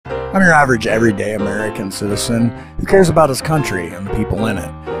I'm your average everyday American citizen who cares about his country and the people in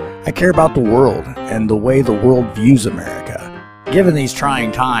it. I care about the world and the way the world views America. Given these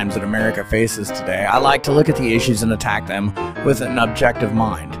trying times that America faces today, I like to look at the issues and attack them with an objective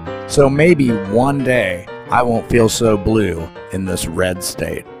mind. So maybe one day I won't feel so blue in this red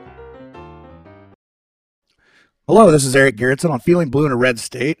state. Hello, this is Eric Garrettson on Feeling Blue in a Red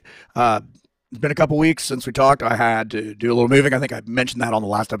State. It's been a couple weeks since we talked. I had to do a little moving. I think I mentioned that on the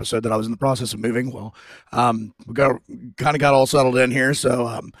last episode that I was in the process of moving. Well, we got all settled in here,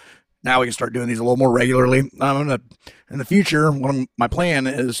 so now we can start doing these a little more regularly. In the future, my plan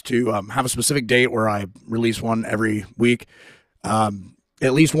is to have a specific date where I release one every week, at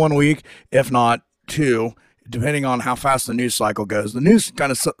least 1 week, if not two, depending on how fast the news cycle goes. The news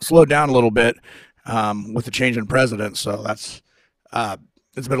kind of slowed down a little bit with the change in president, so that's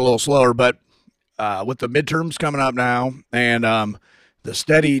it's been a little slower, but with the midterms coming up now and the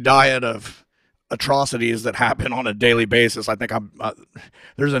steady diet of atrocities that happen on a daily basis, I think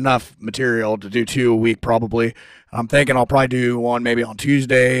there's enough material to do 2 a week probably. I'm thinking I'll probably do one maybe on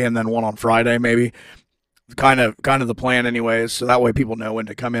Tuesday and then one on Friday maybe. Kind of the plan anyways, so that way people know when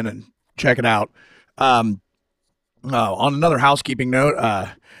to come in and check it out. On another housekeeping note,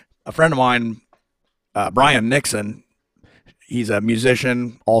 a friend of mine, Brian Nixon, he's a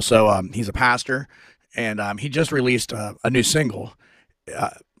musician, also he's a pastor, and he just released a new single.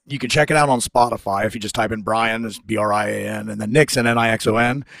 You can check it out on Spotify if you just type in Brian, it's Brian, and then Nixon,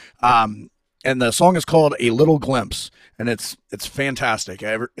 Nixon. And the song is called A Little Glimpse, and it's fantastic.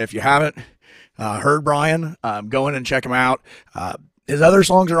 If you haven't heard Brian, go in and check him out. His other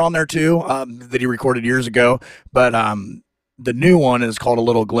songs are on there too that he recorded years ago, but the new one is called A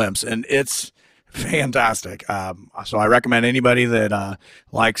Little Glimpse, and it's fantastic. So I recommend anybody that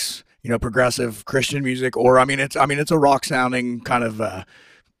likes progressive Christian music, or it's a rock sounding kind of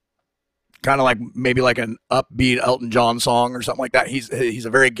like maybe like an upbeat Elton John song or something like that. He's a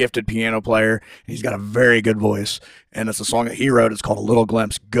very gifted piano player. He's got a very good voice, and it's a song that he wrote. It's called A Little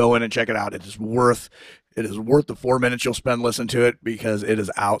Glimpse. Go in and check it out. It is worth the 4 minutes you'll spend listening to it because it is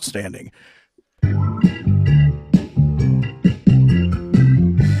outstanding.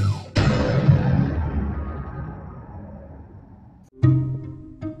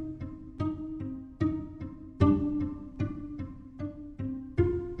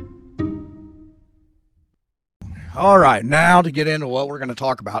 All right, now to get into what we're going to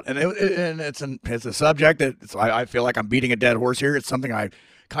talk about, and it's a subject that I feel like I'm beating a dead horse here. It's something I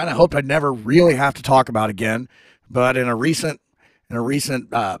kind of hoped I'd never really have to talk about again, but in a recent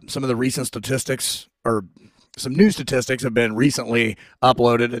some of the recent statistics, or some new statistics, have been recently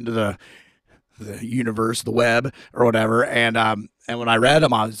uploaded into the universe, the web, or whatever, and when I read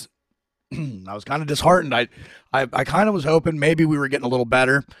them, I was kind of disheartened. I kind of was hoping maybe we were getting a little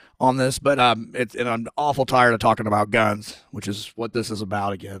better on this, but and I'm awful tired of talking about guns, which is what this is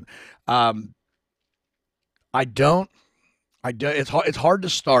about again. It's hard to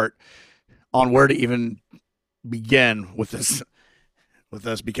start on where to even begin with this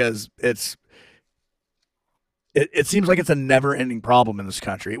because it seems like it's a never-ending problem in this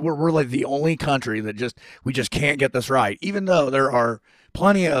country. We're like the only country that we just can't get this right, even though there are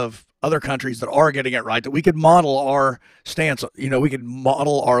plenty of other countries that are getting it right, that we could model our stance, we could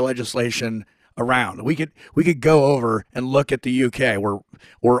model our legislation around. We could go over and look at the UK or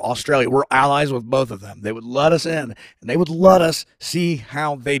Australia. We're allies with both of them. They would let us in, and they would let us see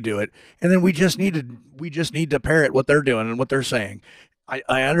how they do it. And then we just need to parrot what they're doing and what they're saying.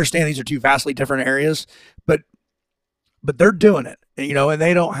 I understand these are two vastly different areas, but they're doing it, and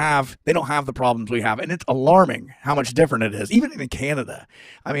they don't have the problems we have, and it's alarming how much different it is. Even in Canada,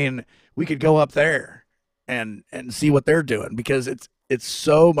 we could go up there and see what they're doing, because it's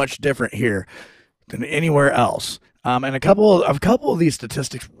so much different here than anywhere else. And a couple of these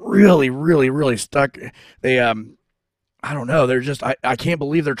statistics really, really, really stuck. They I don't know, they're just I can't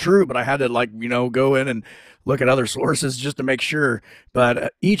believe they're true, but I had to go in and look at other sources just to make sure.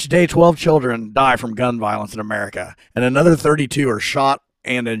 But each day 12 children die from gun violence in America, and another 32 are shot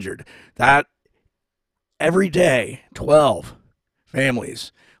and injured. That every day 12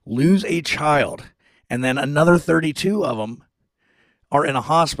 families lose a child, and then another 32 of them are in a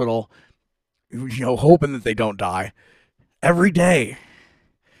hospital, hoping that they don't die. Every day.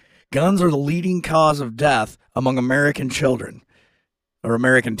 Guns are the leading cause of death among American children, or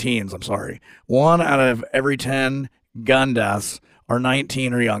American teens, I'm sorry. 1 out of every 10 gun deaths are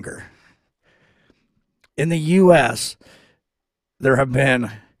 19 or younger. In the U.S., there have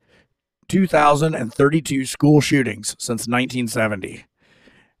been 2,032 school shootings since 1970.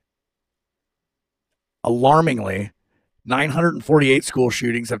 Alarmingly, 948 school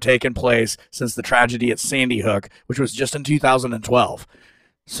shootings have taken place since the tragedy at Sandy Hook, which was just in 2012.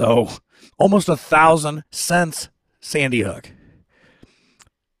 So almost 1,000 since Sandy Hook.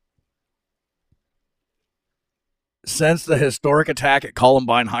 Since the historic attack at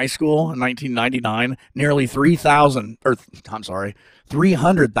Columbine High School in 1999, nearly 300,000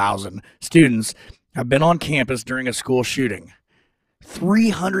 students have been on campus during a school shooting.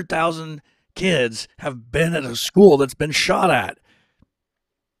 300,000 kids have been at a school that's been shot at.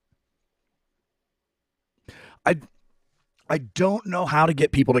 I I don't know how to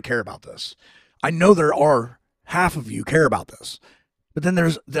get people to care about this. I know there are half of you care about this, but then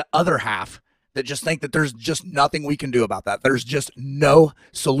there's the other half that just think that there's just nothing we can do about that. There's just no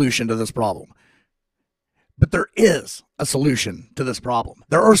solution to this problem. But there is a solution to this problem.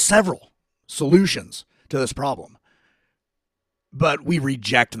 There are several solutions to this problem, but we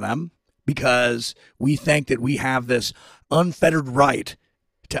reject them because we think that we have this unfettered right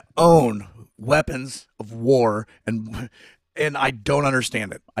to own weapons of war, and I don't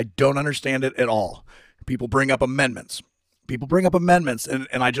understand it. I don't understand it at all. People bring up amendments. And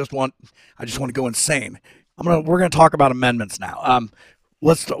I just want to go insane. We're gonna talk about amendments now.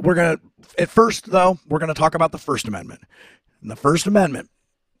 At first though, we're gonna talk about the First Amendment. And the First Amendment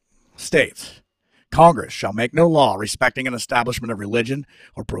states, Congress shall make no law respecting an establishment of religion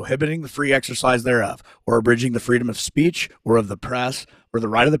or prohibiting the free exercise thereof, or abridging the freedom of speech or of the press, or the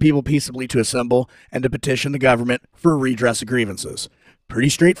right of the people peaceably to assemble and to petition the government for redress of grievances. Pretty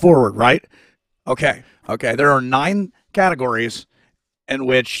straightforward, right? Okay. There are 9 categories in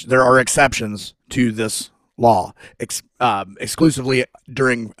which there are exceptions to this law, exclusively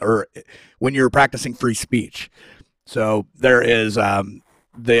during or when you're practicing free speech. So there is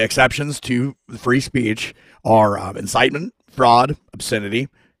the exceptions to free speech are incitement, fraud, obscenity,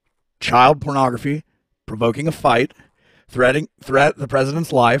 child pornography, provoking a fight, threat the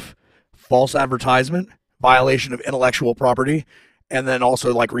president's life, false advertisement, violation of intellectual property, and then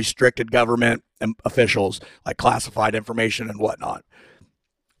also like restricted government officials, like classified information and whatnot.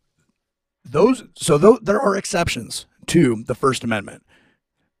 There are exceptions to the First Amendment.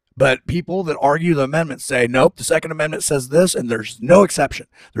 But people that argue the amendment say, nope, the Second Amendment says this, and there's no exception.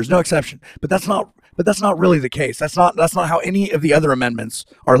 There's no exception. But that's not really the case. That's not how any of the other amendments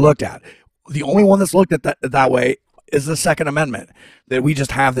are looked at. The only one that's looked at that way is the Second Amendment, that we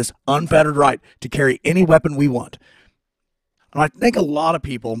just have this unfettered right to carry any weapon we want. And I think a lot of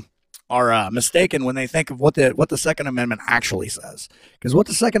people are mistaken when they think of what the Second Amendment actually says, because what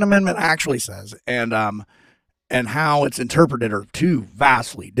the Second Amendment actually says and how it's interpreted are two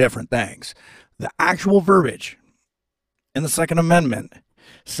vastly different things. The actual verbiage in the Second Amendment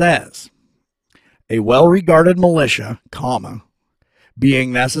says, a well-regarded militia, comma,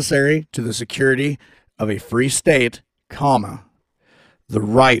 being necessary to the security of a free state, comma, the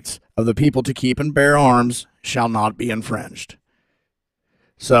rights of the people to keep and bear arms shall not be infringed.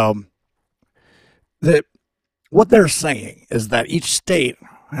 So, what they're saying is that each state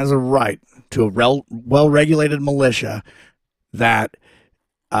has a right to a well-regulated militia that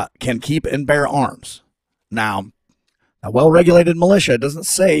can keep and bear arms. Now, a well-regulated militia doesn't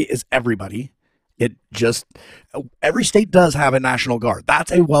say is everybody. It just, every state does have a National Guard.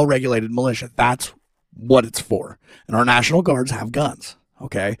 That's a well-regulated militia. That's what it's for. And our National Guards have guns,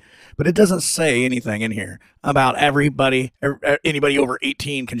 okay? But it doesn't say anything in here about anybody over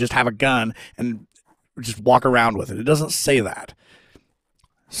 18 can just have a gun and just walk around with it. It doesn't say that.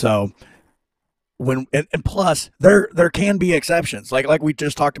 So, and plus there can be exceptions, like we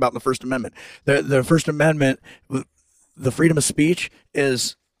just talked about in the First Amendment. The First Amendment, the freedom of speech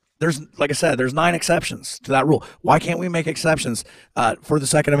is, like I said, there's 9 exceptions to that rule. Why can't we make exceptions for the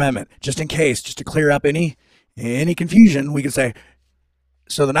Second Amendment, just in case, just to clear up any confusion? We could say,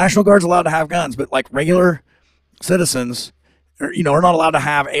 so the National Guard's allowed to have guns, but like regular citizens, are not allowed to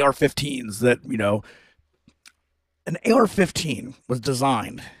have AR-15s. That an AR-15 was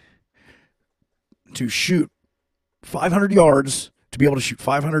designed to shoot 500 yards, to be able to shoot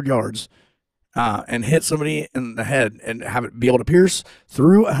 500 yards and hit somebody in the head and have it be able to pierce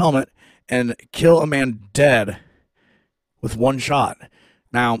through a helmet and kill a man dead with one shot.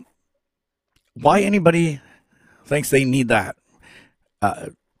 Now, why anybody thinks they need that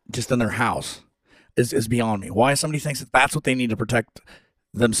just in their house is beyond me. Why somebody thinks that that's what they need to protect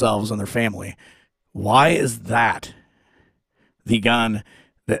themselves and their family. Why is that the gun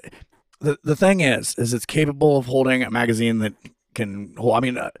that... The thing is it's capable of holding a magazine that can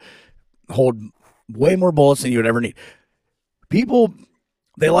hold way more bullets than you would ever need. People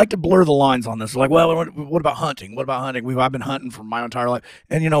they like to blur the lines on this. They're like, well, what about hunting? What about hunting? I've been hunting for my entire life.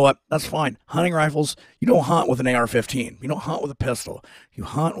 And you know what? That's fine. Hunting rifles, you don't hunt with an AR-15. You don't hunt with a pistol. You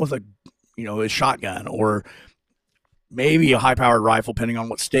hunt with a shotgun, or maybe a high-powered rifle, depending on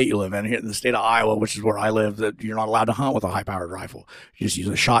what state you live in. Here in the state of Iowa, which is where I live, that you're not allowed to hunt with a high-powered rifle. You just use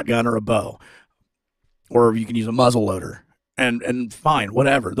a shotgun or a bow, or you can use a muzzle loader. And fine,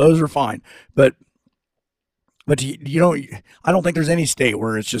 whatever. Those are fine. But you don't. I don't think there's any state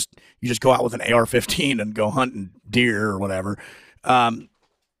where it's just you just go out with an AR-15 and go hunting deer or whatever,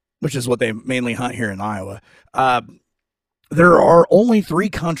 which is what they mainly hunt here in Iowa. There are only 3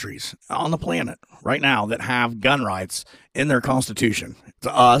 countries on the planet right now that have gun rights in their constitution. It's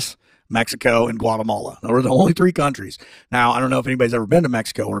us, Mexico, and Guatemala. Those are the only 3 countries. Now, I don't know if anybody's ever been to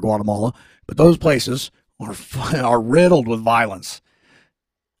Mexico or Guatemala, but those places are riddled with violence.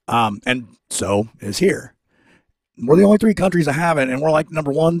 And so is here. We're the only 3 countries that have it, and we're like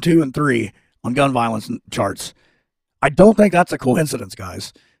number 1, 2, and 3 on gun violence charts. I don't think that's a coincidence,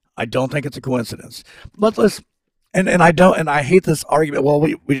 guys. I don't think it's a coincidence. Let's and I hate this argument. Well,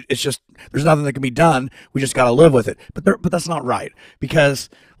 it's just there's nothing that can be done. We just got to live with it. But that's not right, because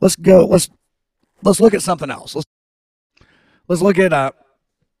let's look at something else. Let's look at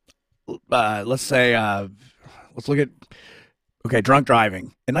drunk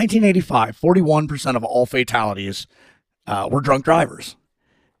driving. In 1985, 41% of all fatalities were drunk drivers.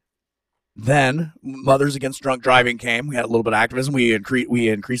 Then Mothers Against Drunk Driving came. We had a little bit of activism. We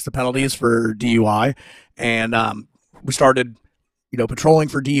increased the penalties for DUI, and we started, patrolling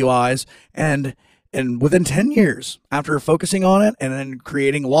for DUIs. And within 10 years, after focusing on it and then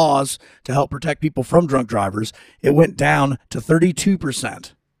creating laws to help protect people from drunk drivers, it went down to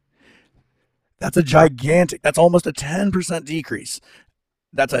 32%. That's almost a 10% decrease.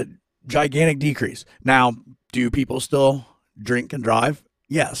 That's a gigantic decrease. Now, do people still drink and drive?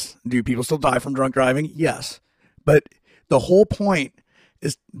 Yes. Do people still die from drunk driving? Yes. But the whole point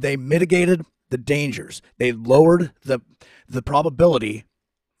is they mitigated the dangers. They lowered the probability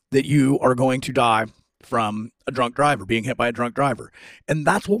that you are going to die from a drunk driver, being hit by a drunk driver. And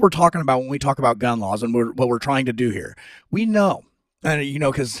that's what we're talking about when we talk about gun laws and what we're trying to do here. We know, and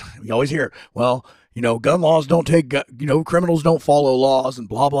because we always hear, well, gun laws don't take, criminals don't follow laws and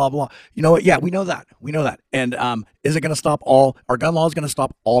blah, blah, blah. You know what? Yeah, we know that. We know that. And is it going to stop are gun laws going to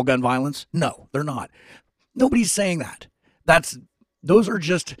stop all gun violence? No, they're not. Nobody's saying that. That's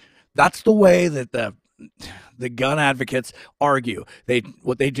the way that the gun advocates argue.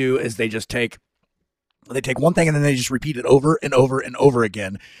 What they do is they take one thing and then they just repeat it over and over and over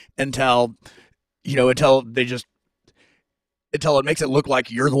again until it makes it look like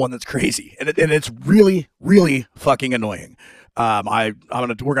you're the one that's crazy, and it's really, really fucking annoying. We're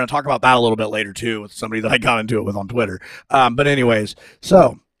gonna talk about that a little bit later too with somebody that I got into it with on Twitter. But anyways,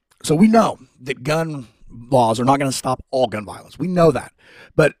 so we know that gun laws are not going to stop all gun violence. We know that,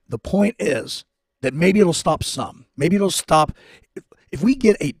 but the point is that maybe it'll stop some. Maybe it'll stop if we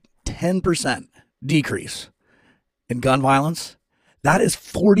get a 10% decrease in gun violence. That is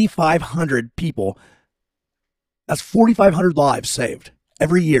 4,500 people. That's 4,500 lives saved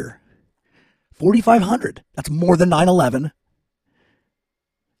every year. 4,500. That's more than 9/11.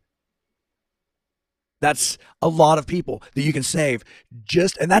 That's a lot of people that you can save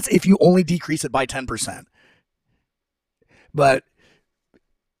and that's if you only decrease it by 10%. But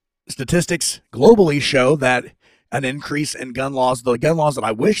statistics globally show that an increase in gun laws, the gun laws that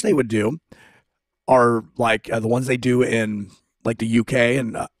I wish they would do are like the ones they do in like the UK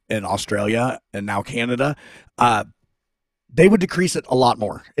and in Australia and now Canada. They would decrease it a lot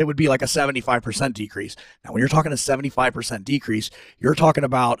more. It would be like a 75% decrease. Now, when you're talking a 75% decrease, you're talking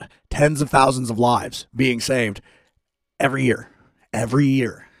about tens of thousands of lives being saved every year.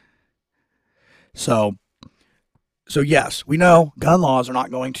 So yes, we know gun laws are not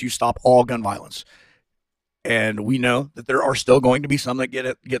going to stop all gun violence. And we know that there are still going to be some that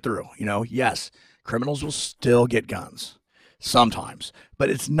get through. Yes, criminals will still get guns sometimes, but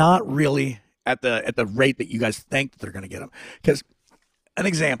it's not really at the rate that you guys think that they're going to get them. Because an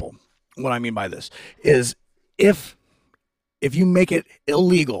example, what I mean by this is if you make it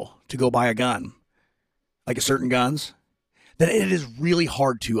illegal to go buy a gun, like a certain guns, then it is really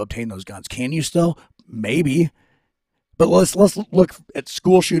hard to obtain those guns. Can you still? Maybe. But let's look at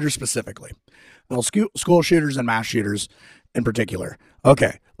school shooters specifically. Well, school shooters and mass shooters in particular.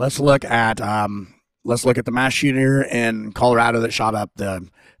 Okay, let's look at the mass shooter in Colorado that shot up the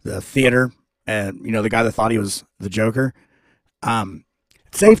theater. And, the guy that thought he was the Joker.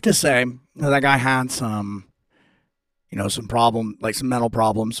 It's safe to say that guy had some, some problem, like some mental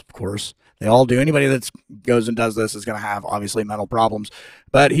problems, of course. They all do. Anybody that goes and does this is going to have obviously mental problems.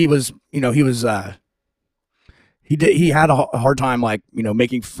 But he had a hard time, like,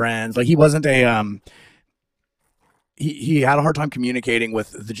 making friends. Like, he wasn't a he had a hard time communicating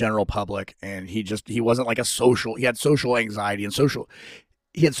with the general public, and he wasn't like he had social anxiety and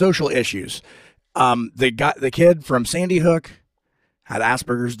he had social issues. The kid from Sandy Hook had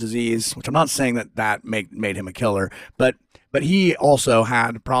Asperger's disease, which I'm not saying that made him a killer, but he also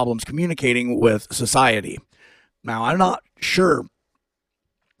had problems communicating with society. Now, I'm not sure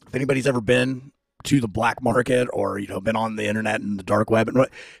if anybody's ever been to the black market or been on the internet and the dark web. And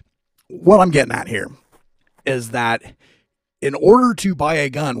what I'm getting at here is that in order to buy a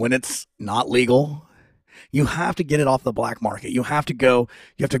gun when it's not legal, you have to get it off the black market. You have to go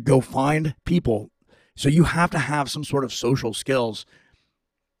find people. So you have to have some sort of social skills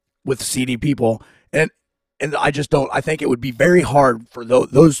with seedy people. And I think it would be very hard for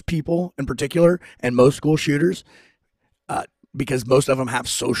those people in particular, and most school shooters, because most of them have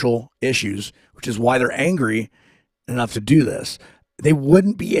social issues, which is why they're angry enough to do this. They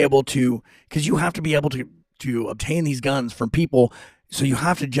wouldn't be able to, because you have to be able to obtain these guns from people. So you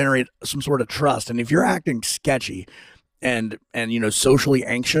have to generate some sort of trust. And if you're acting sketchy and socially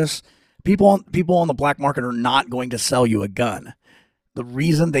anxious, people on the black market are not going to sell you a gun. The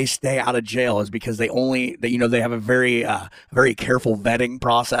reason they stay out of jail is because they have a very careful vetting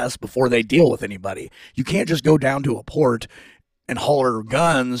process before they deal with anybody. You can't just go down to a port and holler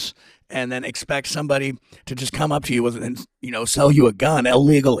guns and then expect somebody to just come up to you and sell you a gun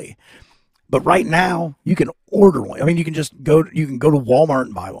illegally. But right now, you can order one. I mean, you can go to Walmart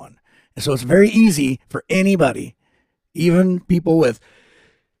and buy one. And so it's very easy for anybody, even people with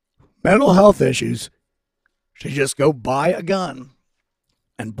mental health issues, to just go buy a gun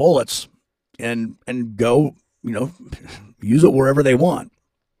and bullets and go, use it wherever they want.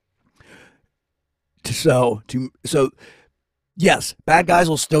 So yes, bad guys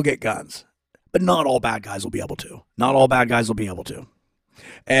will still get guns, but not all bad guys will be able to. Not all bad guys will be able to.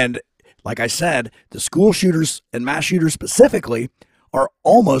 And like I said, the school shooters and mass shooters specifically are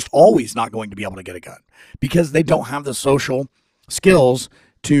almost always not going to be able to get a gun because they don't have the social skills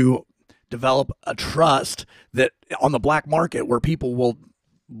to develop a trust that on the black market where people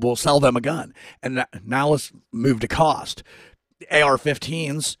will sell them a gun. And now let's move to cost.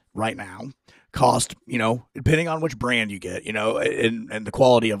 AR-15s right now cost, depending on which brand you get, and the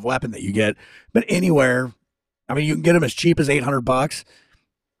quality of weapon that you get, but anywhere, I mean, you can get them as cheap as $800,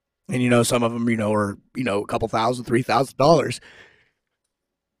 and some of them, are a couple thousand, $3,000.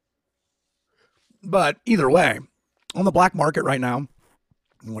 But either way, on the black market right now,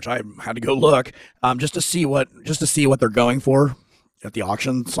 which I had to go look, just to see what they're going for at the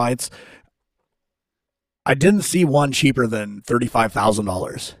auction sites, I didn't see one cheaper than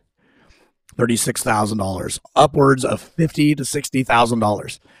 $35,000, $36,000, upwards of $50,000 to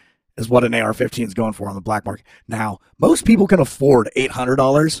 $60,000 is what an AR-15 is going for on the black market. Now, most people can afford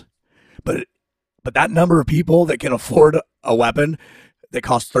 $800, but that number of people that can afford a weapon that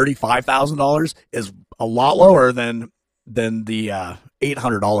costs $35,000 is a lot lower than the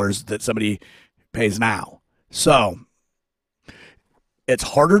 $800 that somebody pays now. So it's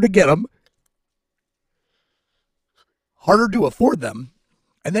harder to get them, harder to afford them,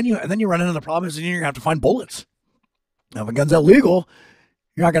 and then you run into the problem is you're gonna have to find bullets. Now, if a gun's illegal,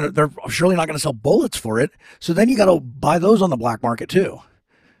 they're surely not gonna sell bullets for it. So then you got to buy those on the black market too,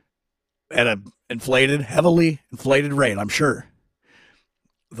 at an heavily inflated rate, I'm sure.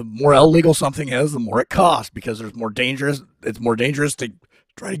 The more illegal something is, the more it costs because it's more dangerous to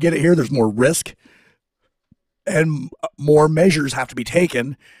try to get it here. There's more risk and more measures have to be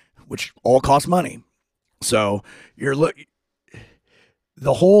taken, which all cost money. So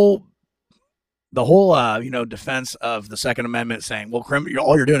the whole defense of the Second Amendment saying, well,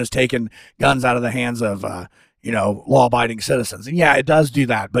 all you're doing is taking guns out of the hands of law-abiding citizens. And yeah, it does do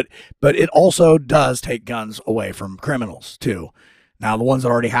that, but it also does take guns away from criminals too. Now, the ones that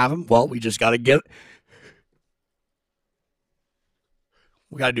already have them, well, we just got to do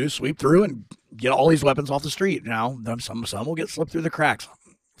is sweep through and get all these weapons off the street. Now, some will get slipped through the cracks,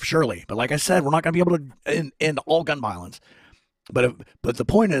 surely. But like I said, we're not going to be able to end all gun violence. But the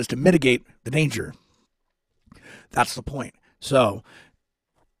point is to mitigate the danger. That's the point. So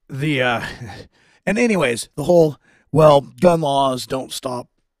and anyways, the whole, well, gun laws don't stop,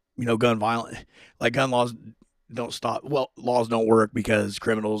 gun violence. Like gun laws don't stop. Well, laws don't work because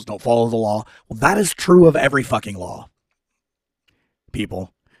criminals don't follow the law. Well, that is true of every fucking law.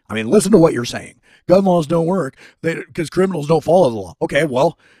 People, I mean, listen to what you're saying. Gun laws don't work because criminals don't follow the law. Okay,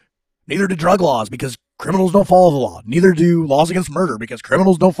 well, neither do drug laws because criminals don't follow the law. Neither do laws against murder because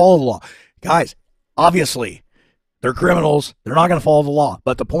criminals don't follow the law. Guys, obviously, they're criminals. They're not going to follow the law.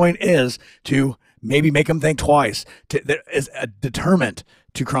 But the point is to maybe make them think twice. There is a deterrent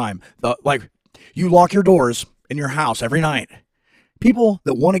to crime. Like, you lock your doors in your house every night. People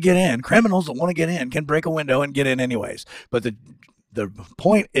that want to get in, criminals that want to get in, can break a window and get in anyways. But the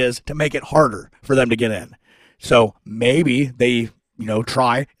point is to make it harder for them to get in. So maybe they,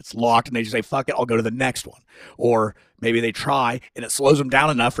 try, it's locked, and they just say, fuck it, I'll go to the next one. Or maybe they try and it slows them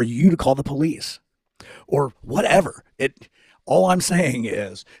down enough for you to call the police. Or whatever. All I'm saying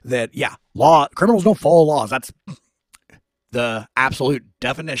is that, yeah, criminals don't follow laws. That's the absolute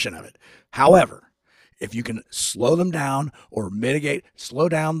definition of it. However, if you can slow them down or slow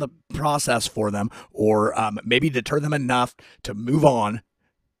down the process for them, or maybe deter them enough to move on,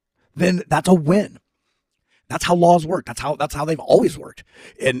 then that's a win. That's how laws work. That's how they've always worked.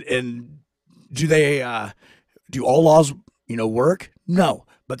 And do all laws, work? No,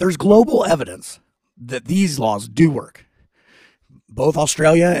 but there's global evidence that these laws do work. Both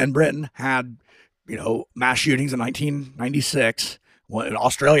Australia and Britain had, mass shootings in 1996. When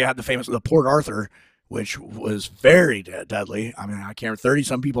Australia had the Port Arthur, which was very deadly. I mean, I can't remember, 30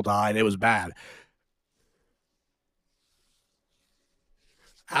 some people died. It was bad.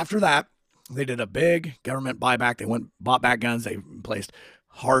 After that, they did a big government buyback. They bought back guns. They placed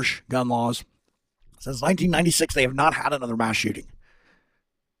harsh gun laws. Since 1996, they have not had another mass shooting.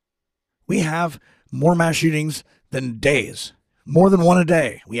 We have more mass shootings than days. More than one a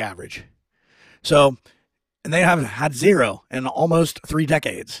day, we average. So, and they have had zero in almost 3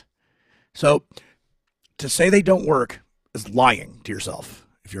 decades. So, to say they don't work is lying to yourself.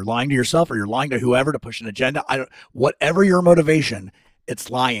 If you're lying to yourself or you're lying to whoever to push an agenda, whatever your motivation, it's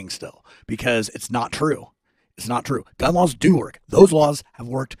lying still, because it's not true. It's not true. Gun laws do work. Those laws have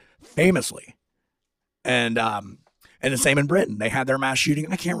worked famously. And the same in Britain. They had their mass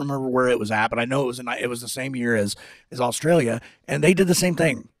shooting. I can't remember where it was at, but I know it was the same year as Australia, and they did the same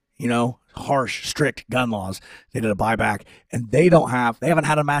thing. Harsh, strict gun laws. They did a buyback, and they haven't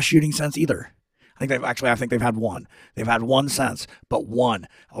had a mass shooting since either. I think they've had one. They've had one since, but one.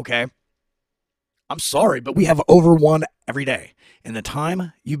 Okay. I'm sorry, but we have over one every day. In the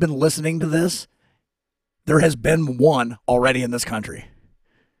time you've been listening to this, there has been one already in this country.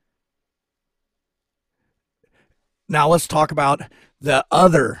 Now let's talk about the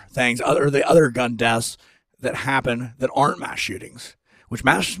other things, the other gun deaths that happen that aren't mass shootings, which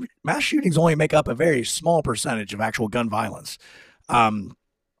mass shootings only make up a very small percentage of actual gun violence.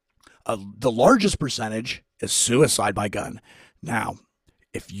 The largest percentage is suicide by gun. Now,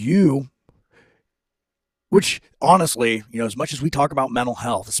 which honestly, as much as we talk about mental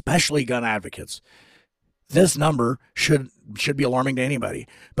health, especially gun advocates, this number should be alarming to anybody.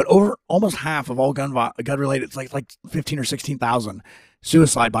 But over almost half of all gun related, it's like 15 or 16,000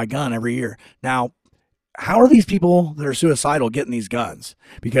 suicide by gun every year. Now, how are these people that are suicidal getting these guns?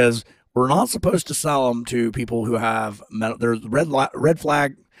 Because we're not supposed to sell them to people who have there's red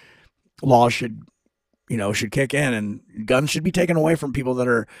flag laws should kick in, and guns should be taken away from people that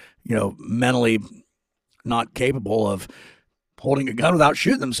are, mentally not capable of holding a gun without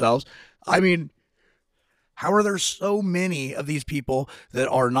shooting themselves. I mean, how are there so many of these people that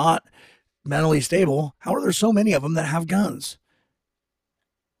are not mentally stable? How are there so many of them that have guns?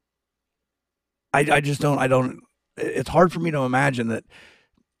 I just don't, it's hard for me to imagine that.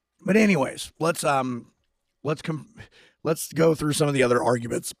 But anyways, let's go through some of the other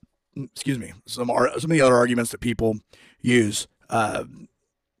arguments. Excuse me. Some of the other arguments that people use,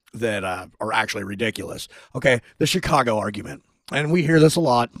 that are actually ridiculous. Okay, the Chicago argument. And we hear this a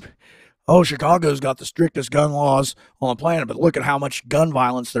lot. Oh, Chicago's got the strictest gun laws on the planet, but look at how much gun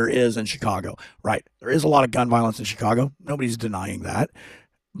violence there is in Chicago. Right, there is a lot of gun violence in Chicago. Nobody's denying that.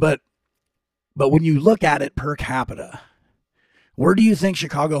 But when you look at it per capita, where do you think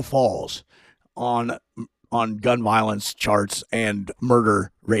Chicago falls on gun violence charts and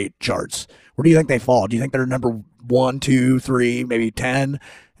murder rate charts? Where do you think they fall? Do you think they're number 1, 2, 3, maybe 10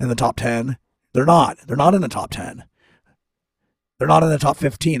 in the top 10? They're not. They're not in the top 10. They're not in the top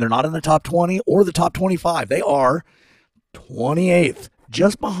 15. They're not in the top 20 or the top 25. They are 28th,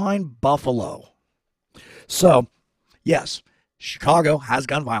 just behind Buffalo. So, yes, Chicago has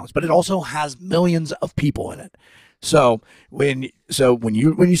gun violence, but it also has millions of people in it. So when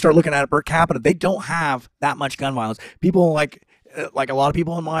you start looking at it per capita, they don't have that much gun violence. People like a lot of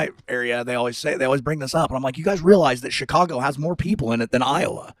people in my area, they always bring this up, and I'm like, you guys realize that Chicago has more people in it than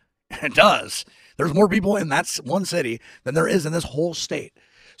Iowa? It does. There's more people in that one city than there is in this whole state.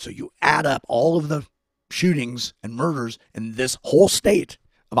 So you add up all of the shootings and murders in this whole state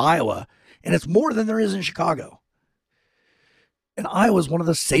of Iowa, And it's more than there is in Chicago. And Iowa is one of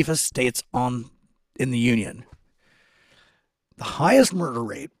the safest states in the union. The highest murder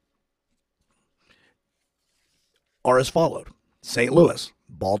rate are as followed: St. Louis,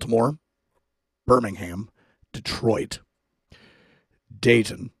 Baltimore, Birmingham, Detroit,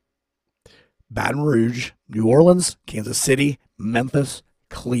 Dayton, Baton Rouge, New Orleans, Kansas City, Memphis,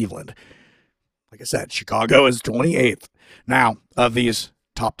 Cleveland. Like I said, Chicago is 28th. Now, of these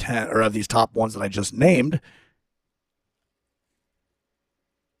top 10, or of these top ones that I just named,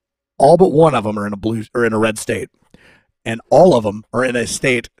 all but one of them are in a red state, and all of them are in a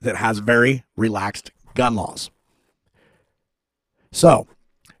state that has very relaxed gun laws. So,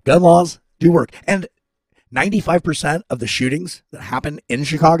 gun laws do work, and 95% of the shootings that happen in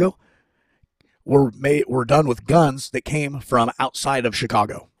Chicago were done with guns that came from outside of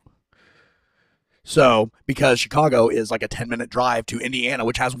Chicago. So, because Chicago is like a 10-minute drive to Indiana,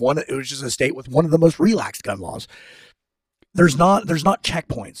 which is a state with one of the most relaxed gun laws, there's not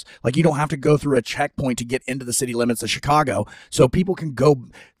checkpoints. Like, you don't have to go through a checkpoint to get into the city limits of Chicago. So people can go.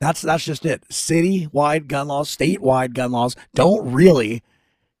 That's just it. City-wide gun laws, statewide gun laws don't really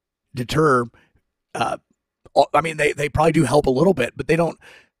deter. I mean, they probably do help a little bit, but they don't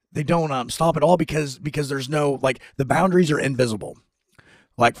stop at all, because there's no, like, the boundaries are invisible,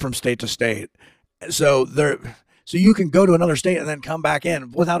 like, from state to state. So you can go to another state and then come back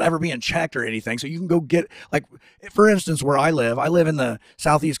in without ever being checked or anything. So you can go get, like, for instance, where I live in the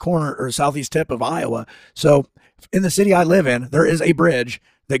southeast corner or southeast tip of Iowa. So in the city I live in, there is a bridge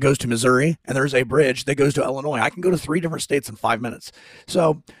that goes to Missouri, and there's a bridge that goes to Illinois. I can go to 3 different states in 5 minutes.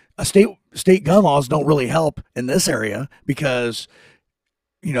 So state gun laws don't really help in this area, because,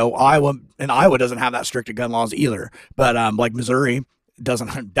 you know, Iowa doesn't have that strict gun laws either. But like Missouri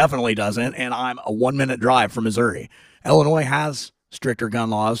definitely doesn't, and I'm a 1-minute drive from Missouri. Illinois has stricter gun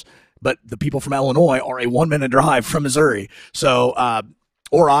laws, but the people from Illinois are a 1-minute drive from Missouri. So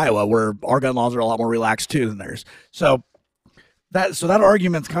or Iowa, where our gun laws are a lot more relaxed too than theirs. So that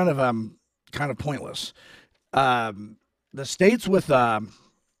argument's kind of pointless. The states with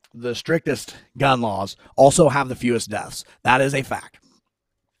the strictest gun laws also have the fewest deaths. That is a fact.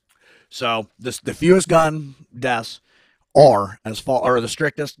 So the fewest gun deaths are the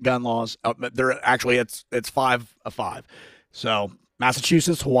strictest gun laws. They're actually, it's 5 of 5. So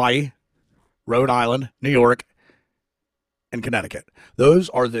Massachusetts, Hawaii, Rhode Island, New York, and Connecticut. Those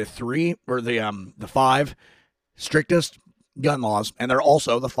are the 5 strictest gun laws, and they're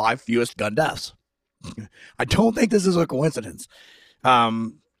also the 5 fewest gun deaths. I don't think this is a coincidence.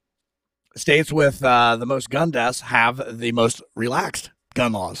 States with the most gun deaths have the most relaxed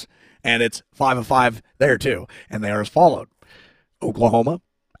gun laws, and it's 5 of 5 there too. And they are as followed: Oklahoma,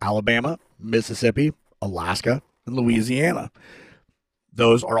 Alabama, Mississippi, Alaska, and Louisiana.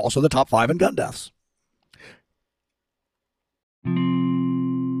 Those are also the top 5 in gun deaths.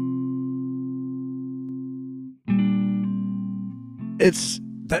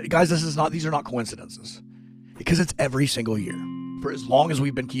 Guys, these are not coincidences, because it's every single year. For as long as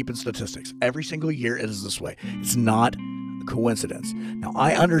we've been keeping statistics, every single year it is this way. It's not a coincidence. Now,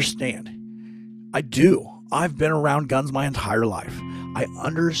 I understand. I do. I've been around guns my entire life. I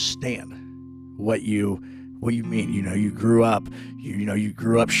understand what you mean. You know, you grew up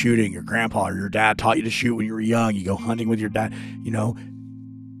shooting. Your grandpa or your dad taught you to shoot when you were young. You go hunting with your dad. You know,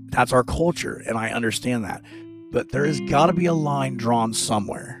 that's our culture, and I understand that. But there has got to be a line drawn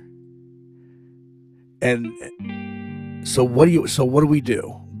somewhere. And so what do we do?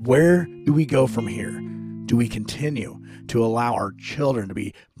 Where do we go from here? Do we continue to allow our children to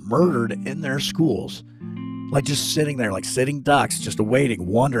be murdered in their schools, like just sitting there, like sitting ducks, just awaiting,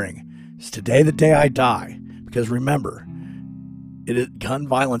 wondering, is today the day I die? Because remember, gun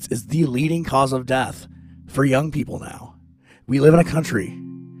violence is the leading cause of death for young people now. We live in a country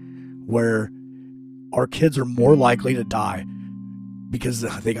where our kids are more likely to die because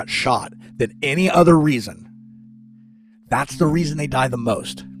they got shot than any other reason. That's the reason they die the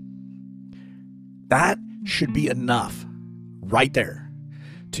most. That should be enough right there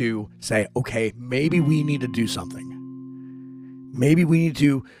to say, okay, maybe we need to do something. Maybe we need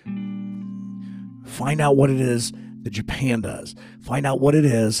to find out what it is that Japan does. Find out what it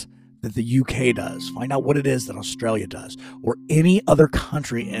is that the UK does. Find out what it is that Australia does, or any other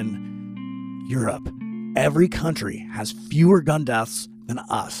country in Europe. Every country has fewer gun deaths than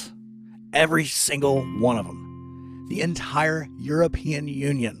us. Every single one of them. The entire European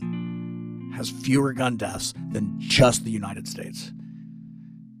Union has fewer gun deaths than just the United States.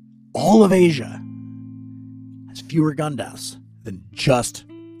 All of Asia has fewer gun deaths than just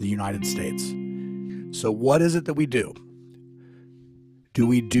the United States. So what is it that we do? Do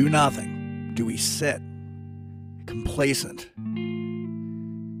we do nothing? do we sit complacent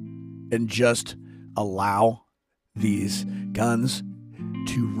and just allow these guns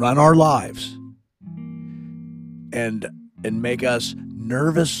to run our lives and make us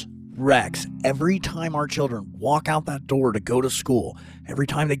nervous wrecks every time our children walk out that door to go to school? Every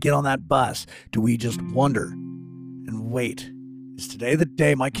time they get on that bus, do we just wonder and wait? Is today the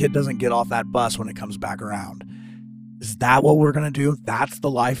day my kid doesn't get off that bus when it comes back around? Is that what we're going to do? That's the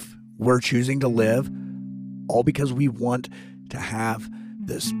life we're choosing to live, all because we want to have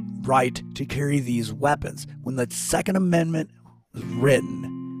this right to carry these weapons. When the Second Amendment was written,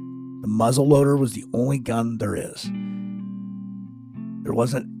 the muzzleloader was the only gun there is. There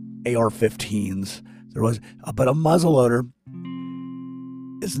wasn't AR-15s. But a muzzleloader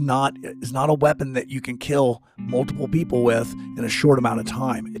is not a weapon that you can kill multiple people with in a short amount of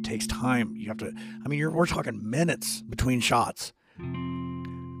time. It takes time. We're talking minutes between shots.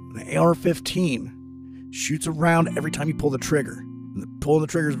 An AR-15 shoots around every time you pull the trigger. And pulling the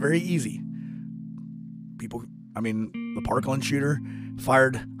trigger is very easy. The Parkland shooter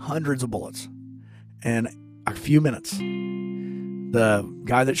fired hundreds of bullets in a few minutes. The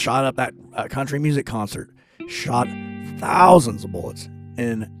guy that shot up that country music concert shot thousands of bullets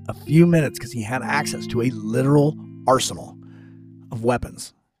in a few minutes because he had access to a literal arsenal of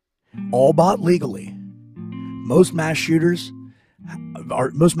weapons, all bought legally. Most mass shootings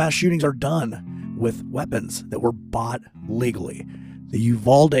are done with weapons that were bought legally. The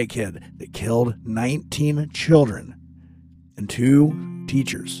Uvalde kid that killed 19 children and 2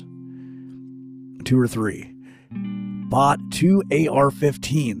 teachers, 2 or 3, bought 2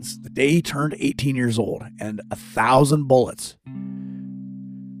 AR-15s the day he turned 18 years old and 1,000 bullets.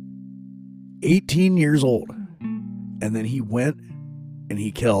 18 years old. And then he went and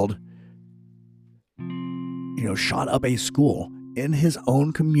he killed, shot up a school in his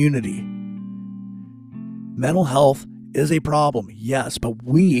own community. Mental health is a problem, yes, but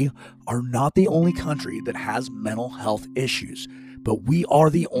we are not the only country that has mental health issues. But we are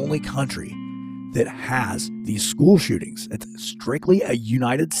the only country that has these school shootings. It's strictly a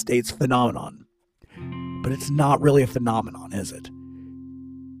United States phenomenon. But it's not really a phenomenon, is it?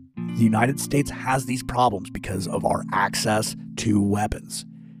 The United States has these problems because of our access to weapons.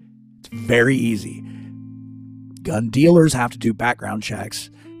 It's very easy. Gun dealers have to do background checks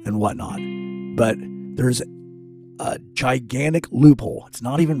and whatnot. But there's a gigantic loophole. It's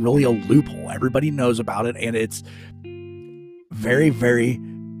not even really a loophole. Everybody knows about it, and it's very, very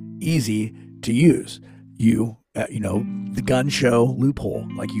easy to use. The gun show loophole.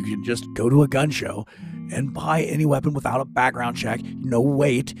 Like, you can just go to a gun show and buy any weapon without a background check. No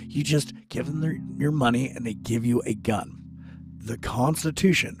wait. You just give them your money and they give you a gun. The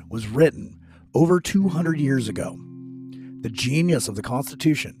Constitution was written over 200 years ago. The genius of the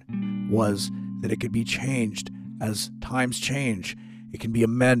Constitution was that it could be changed as times change. It can be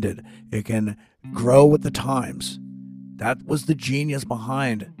amended. It can grow with the times. That was the genius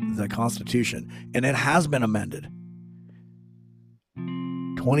behind the Constitution. And it has been amended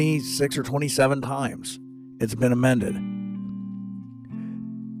 26 or 27 times. It's been amended.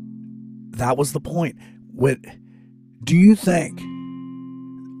 That was the point. Do you think,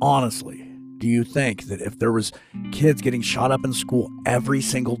 honestly, that if there was kids getting shot up in school every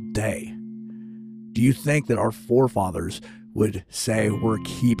single day, do you think that our forefathers would say we're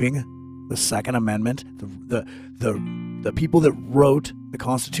keeping the Second Amendment? The people that wrote the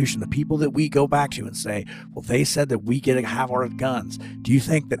Constitution, the people that we go back to and say, well, they said that we get to have our guns. Do you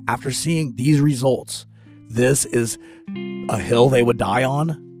think that after seeing these results, this is a hill they would die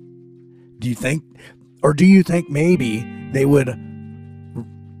on? Do you think maybe they would,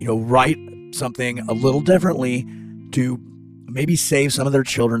 write something a little differently to maybe save some of their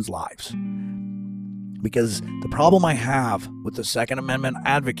children's lives? Because the problem I have with the Second Amendment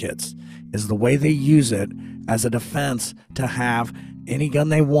advocates is the way they use it as a defense to have any gun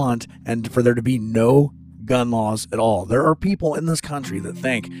they want and for there to be no gun laws at all. There are people in this country that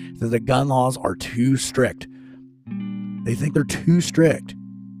think that the gun laws are too strict. They think they're too strict.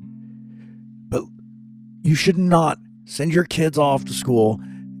 But you should not send your kids off to school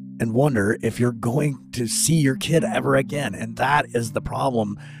and wonder if you're going to see your kid ever again. And that is the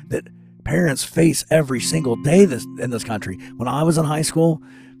problem that parents face every single day in this country. When I was in high school,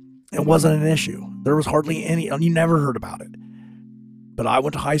 it wasn't an issue. There was hardly any, you never heard about it. But I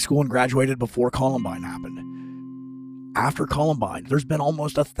went to high school and graduated before Columbine happened. After Columbine, there's been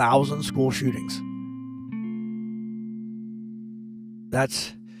almost 1,000 school shootings.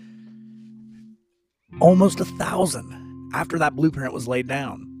 That's almost 1,000 after that blueprint was laid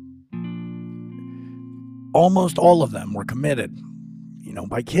down. Almost all of them were committed,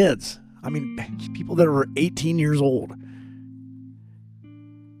 by kids. I mean, people that are 18 years old.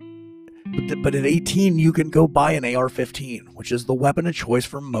 But at 18, you can go buy an AR-15, which is the weapon of choice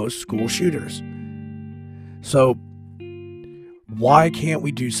for most school shooters. So why can't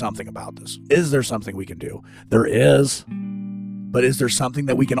we do something about this? Is there something we can do? There is. But is there something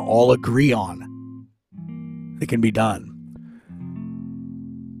that we can all agree on that can be done?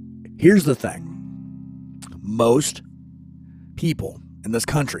 Here's the thing. Most people in this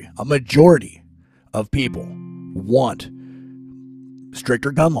country, a majority of people, want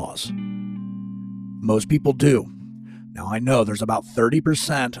stricter gun laws. Most people do. Now, I know there's about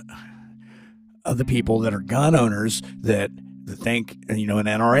 30% of the people that are gun owners that think, and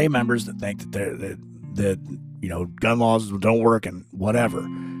NRA members that think that gun laws don't work and whatever.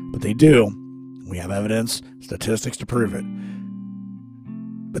 But they do. We have evidence, statistics to prove it.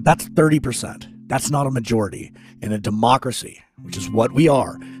 But that's 30%. That's not a majority. In a democracy, which is what we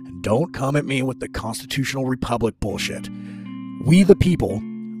are, and don't come at me with the constitutional republic bullshit. We the people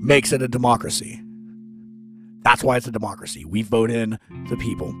makes it a democracy. That's why it's a democracy. We vote in the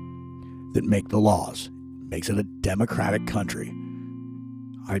people that make the laws. Makes it a democratic country.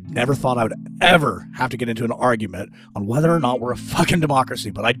 I never thought I would ever have to get into an argument on whether or not we're a fucking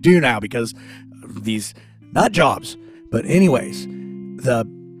democracy, but I do now because of these nut jobs. But anyways, in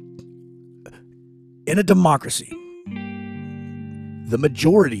a democracy, the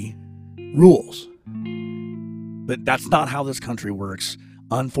majority rules. But that's not how this country works,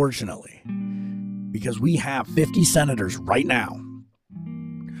 unfortunately. Because we have 50 senators right now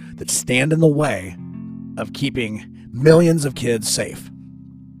that stand in the way of keeping millions of kids safe.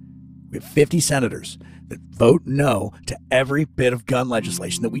 We have 50 senators that vote no to every bit of gun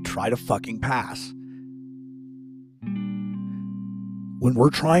legislation that we try to fucking pass. When we're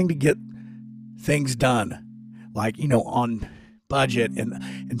trying to get things done, like, on budget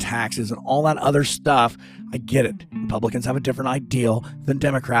and taxes and all that other stuff, I get it. Republicans have a different ideal than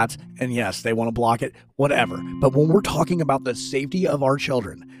Democrats, and yes, they want to block it, whatever. But when we're talking about the safety of our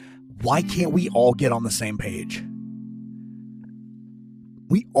children, why can't we all get on the same page?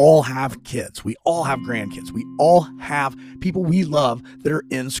 We all have kids. We all have grandkids. We all have people we love that are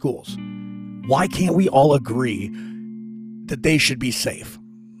in schools. Why can't we all agree that they should be safe?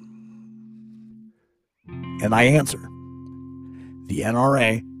 And I answer. The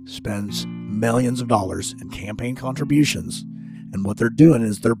NRA spends millions of dollars in campaign contributions, and what they're doing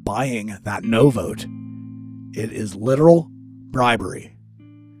is they're buying that no vote. It is literal bribery,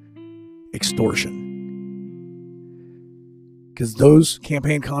 extortion. Because those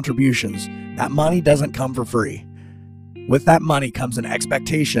campaign contributions, that money doesn't come for free. With that money comes an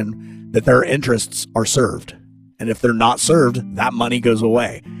expectation that their interests are served. And if they're not served, that money goes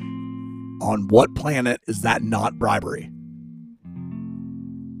away. On what planet is that not bribery?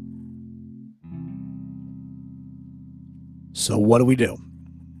 So what do?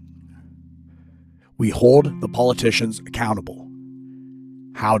 We hold the politicians accountable.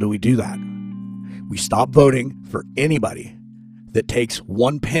 How do we do that? We stop voting for anybody that takes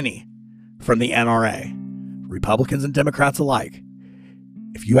one penny from the NRA, Republicans and Democrats alike.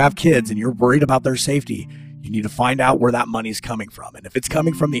 If you have kids and you're worried about their safety, you need to find out where that money's coming from. And if it's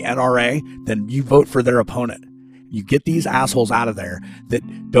coming from the NRA, then you vote for their opponent. You get these assholes out of there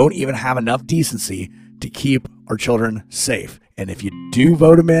that don't even have enough decency to keep our children safe. And if you do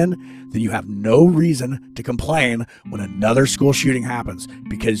vote them in, then you have no reason to complain when another school shooting happens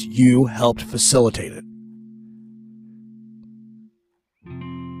because you helped facilitate it.